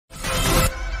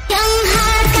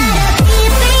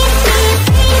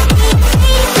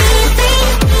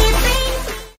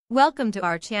Welcome to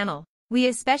our channel. We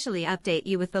especially update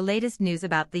you with the latest news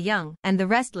about the young and the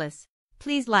restless.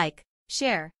 Please like,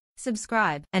 share,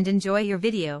 subscribe, and enjoy your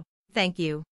video. Thank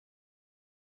you.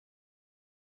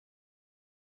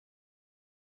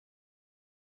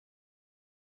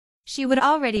 She would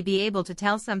already be able to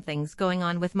tell something's going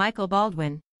on with Michael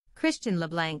Baldwin, Christian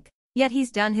LeBlanc, yet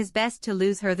he's done his best to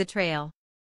lose her the trail.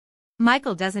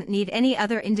 Michael doesn't need any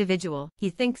other individual. He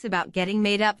thinks about getting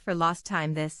made up for lost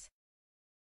time. This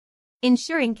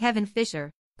ensuring Kevin Fisher,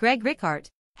 Greg Rickhart,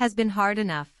 has been hard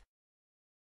enough.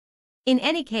 In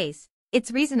any case,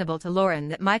 it's reasonable to Lauren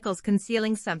that Michael's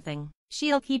concealing something.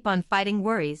 She'll keep on fighting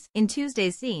worries in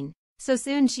Tuesday's scene, so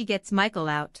soon she gets Michael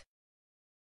out.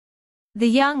 The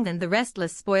Young and the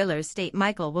Restless spoilers state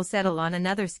Michael will settle on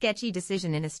another sketchy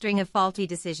decision in a string of faulty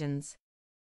decisions.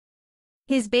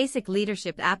 His basic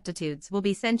leadership aptitudes will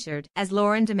be censured, as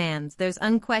Lauren demands there's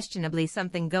unquestionably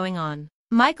something going on.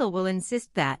 Michael will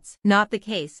insist that's not the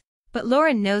case, but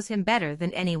Lauren knows him better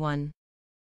than anyone.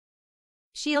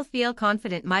 She'll feel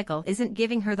confident Michael isn't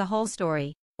giving her the whole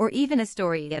story, or even a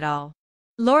story at all.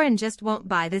 Lauren just won't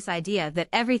buy this idea that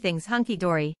everything's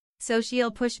hunky-dory, so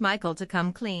she'll push Michael to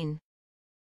come clean.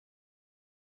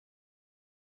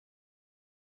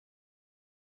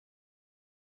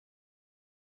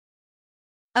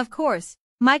 Of course,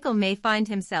 Michael may find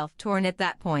himself torn at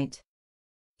that point.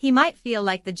 He might feel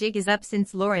like the jig is up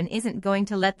since Lauren isn't going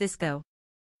to let this go.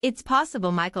 It's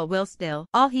possible Michael will spill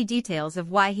all he details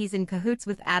of why he's in cahoots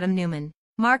with Adam Newman,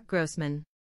 Mark Grossman.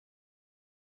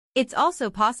 It's also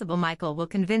possible Michael will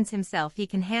convince himself he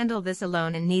can handle this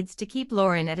alone and needs to keep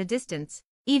Lauren at a distance,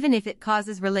 even if it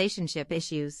causes relationship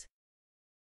issues.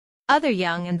 Other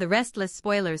Young and the Restless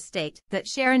spoilers state that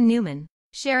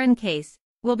Sharon case,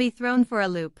 will be thrown for a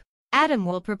loop. Adam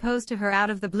will propose to her out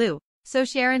of the blue, so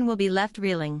Sharon will be left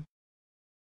reeling.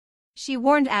 She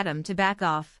warned Adam to back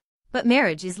off, but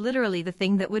marriage is literally the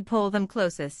thing that would pull them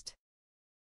closest.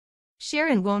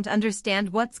 Sharon won't understand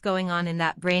what's going on in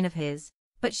that brain of his,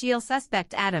 but she'll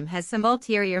suspect Adam has some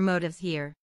ulterior motives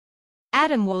here.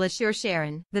 Adam will assure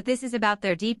Sharon that this is about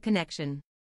their deep connection.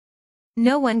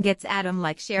 No one gets Adam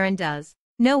like Sharon does.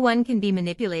 No one can be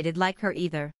manipulated like her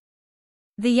either.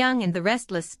 The Young and the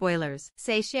Restless spoilers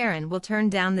say Sharon will turn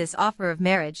down this offer of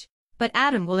marriage, but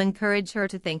Adam will encourage her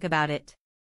to think about it.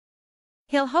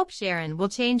 He'll hope Sharon will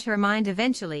change her mind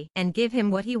eventually and give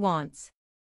him what he wants.